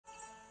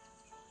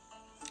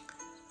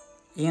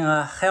In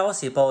a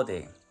healthy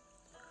body,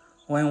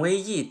 when we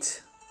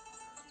eat,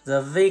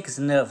 the vagus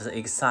nerves are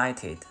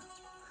excited,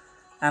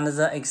 and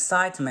the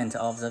excitement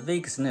of the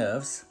vagus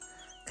nerves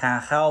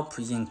can help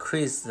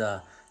increase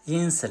the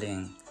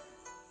insulin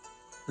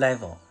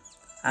level,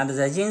 and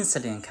the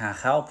insulin can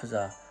help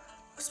the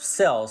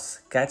cells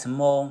get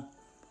more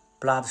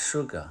blood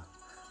sugar,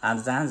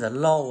 and then they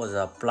lower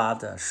the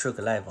blood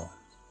sugar level.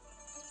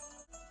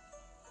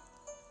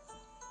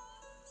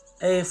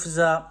 If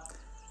the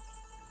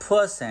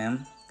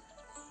person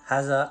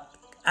has an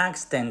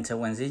accident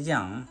when they're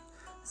young,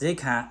 they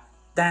can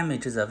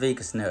damage the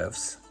vagus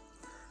nerves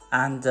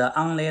and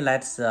only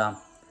let the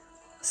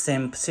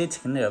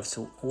sympathetic nerves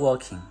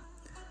working,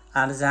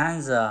 and then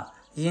the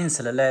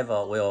insulin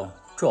level will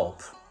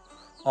drop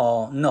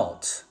or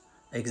not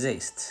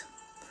exist,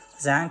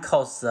 then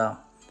cause the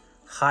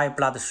high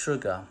blood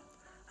sugar,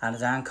 and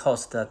then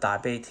cause the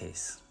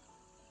diabetes.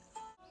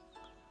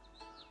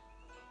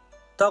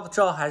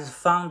 Dr. Zhao has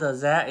found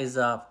there is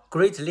a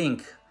great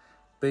link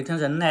between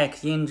the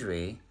neck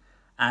injury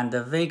and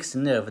the vagus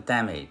nerve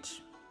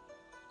damage.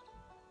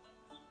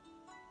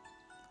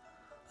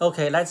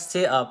 Okay, let's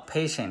see a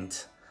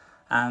patient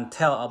and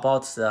tell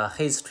about the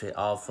history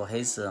of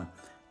his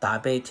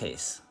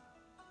diabetes.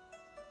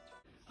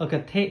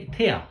 Okay,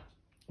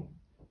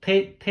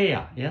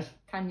 Taya, yes?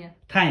 Tanya.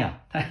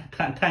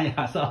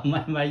 So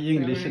my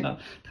English is not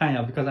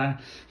Tanya because I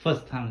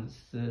first time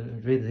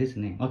read this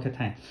name. Okay,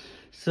 Tanya.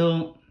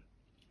 So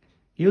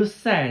you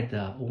said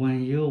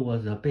when you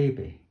was a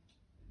baby,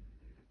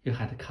 you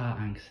had a car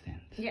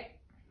accident. Yeah.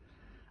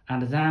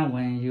 And then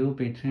when you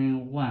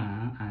between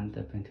 1 and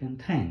between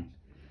 10,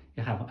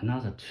 you have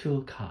another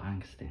 2 car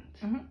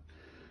accidents.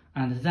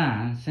 And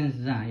then since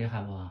then you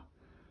have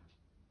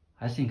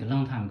I think a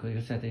long time ago you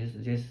said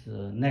this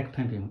neck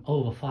pain been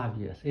over 5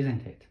 years,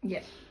 isn't it?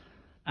 Yeah.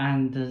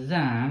 And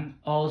then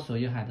also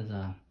you had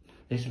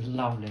this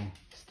lovely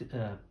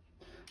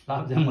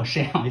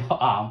machine on your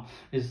arm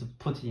is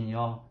put in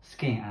your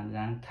skin and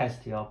then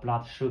test your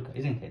blood sugar,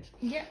 isn't it?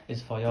 Yeah.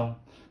 It's for your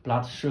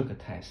blood sugar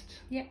test.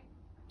 Yeah.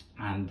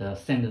 And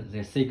send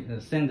the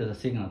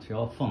signal to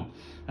your phone.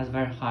 That's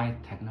very high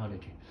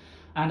technology.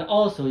 And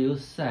also you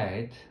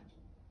said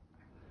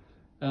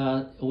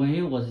when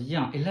you was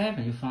young,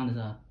 11, you found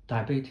the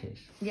diabetes.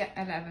 Yeah,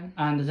 11.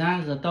 And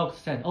then the doctor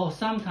said, oh,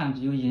 sometimes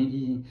your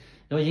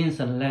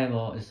insulin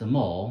level is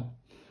more,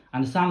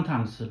 and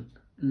sometimes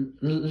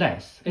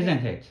less,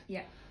 isn't it?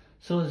 Yeah.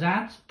 So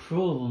that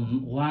proves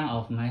one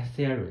of my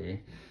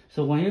theory.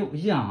 So when you were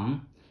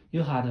young,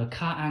 you had a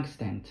car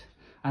accident,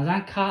 and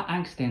that car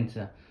accident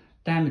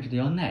damaged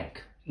your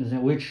neck,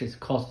 which is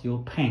caused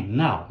you pain.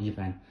 Now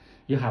even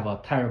you have a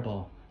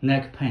terrible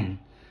neck pain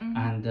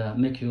and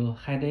make you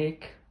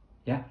headache.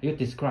 Yeah, you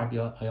describe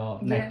your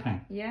neck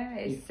pain. Yeah,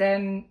 it's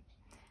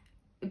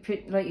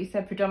like you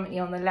said, predominantly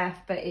on the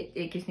left, but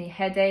it gives me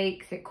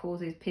headaches. It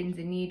causes pins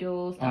and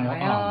needles on my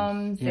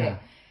arms. Yeah.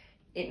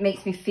 It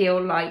makes me feel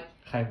like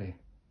heavy.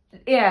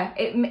 Yeah,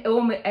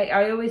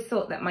 I always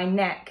thought that my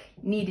neck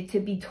needed to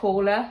be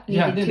taller,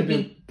 needed to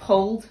be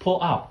pulled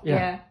up.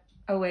 Yeah,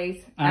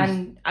 always.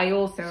 And I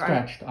also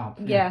stretched up.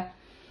 Yeah.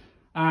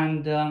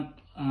 And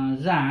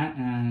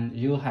then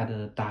you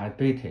had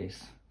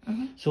diabetes.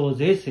 So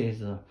this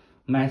is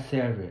my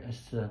theory.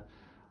 It's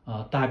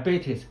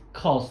diabetes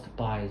caused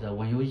by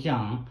when you're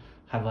young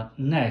have a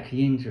neck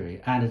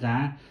injury and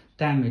then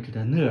damage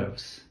the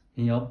nerves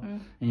in your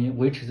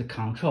which is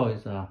control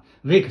is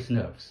vagus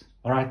nerves.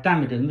 All right,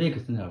 damage the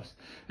vagus nerves,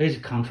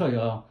 which control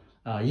your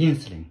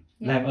insulin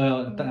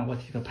level. What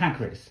is the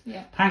pancreas?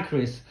 Yeah.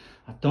 Pancreas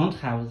don't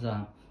have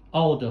the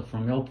order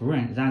from your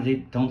brain, then they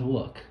don't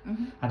work,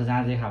 and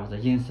then they have the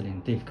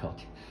insulin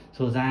difficulty.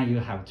 So then you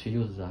have to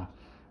use the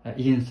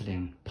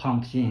insulin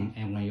pumped in,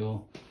 and when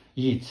you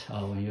eat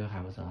or when you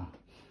have the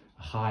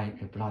high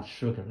blood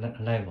sugar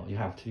level, you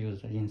have to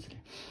use the insulin.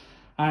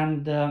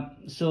 And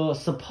so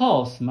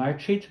suppose my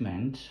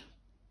treatment,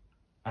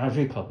 I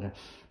recall that,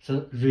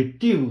 so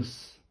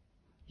reduce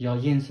your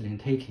insulin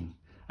taking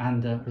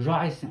and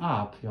rising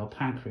up your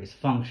pancreas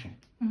function.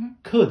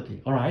 Could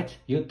be, all right.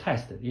 You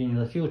test it in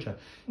the future.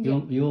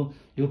 You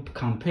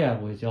compare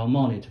with your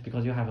monitor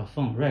because you have a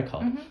phone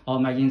record of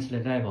my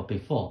insulin level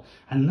before,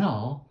 and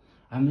now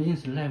my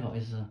insulin level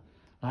is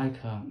like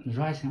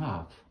rising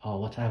up or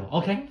whatever.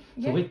 Okay,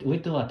 so we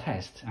do a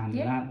test and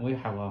then we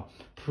have a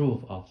proof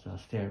of the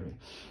theory,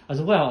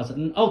 as well as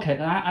okay.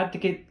 I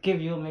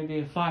give you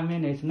maybe 5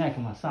 minutes neck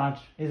massage,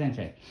 isn't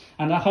it?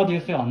 And how do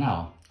you feel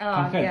now?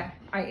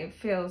 It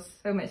feels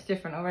so much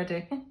different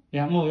already.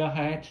 Yeah, move your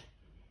head.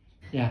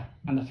 Yeah,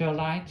 and feel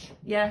light.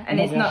 Yeah, and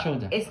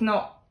it's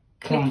not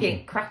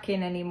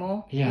cracking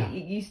anymore. Yeah,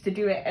 it used to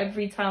do it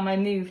every time I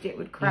moved. It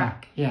would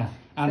crack. Yeah.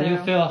 And you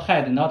feel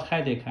head, not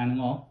headache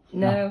anymore?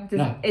 No,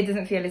 it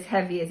doesn't feel as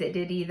heavy as it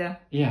did either.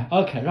 Yeah,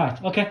 okay,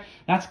 right. Okay,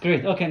 that's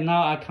great. Okay,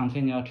 now I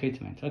continue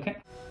treatment, okay?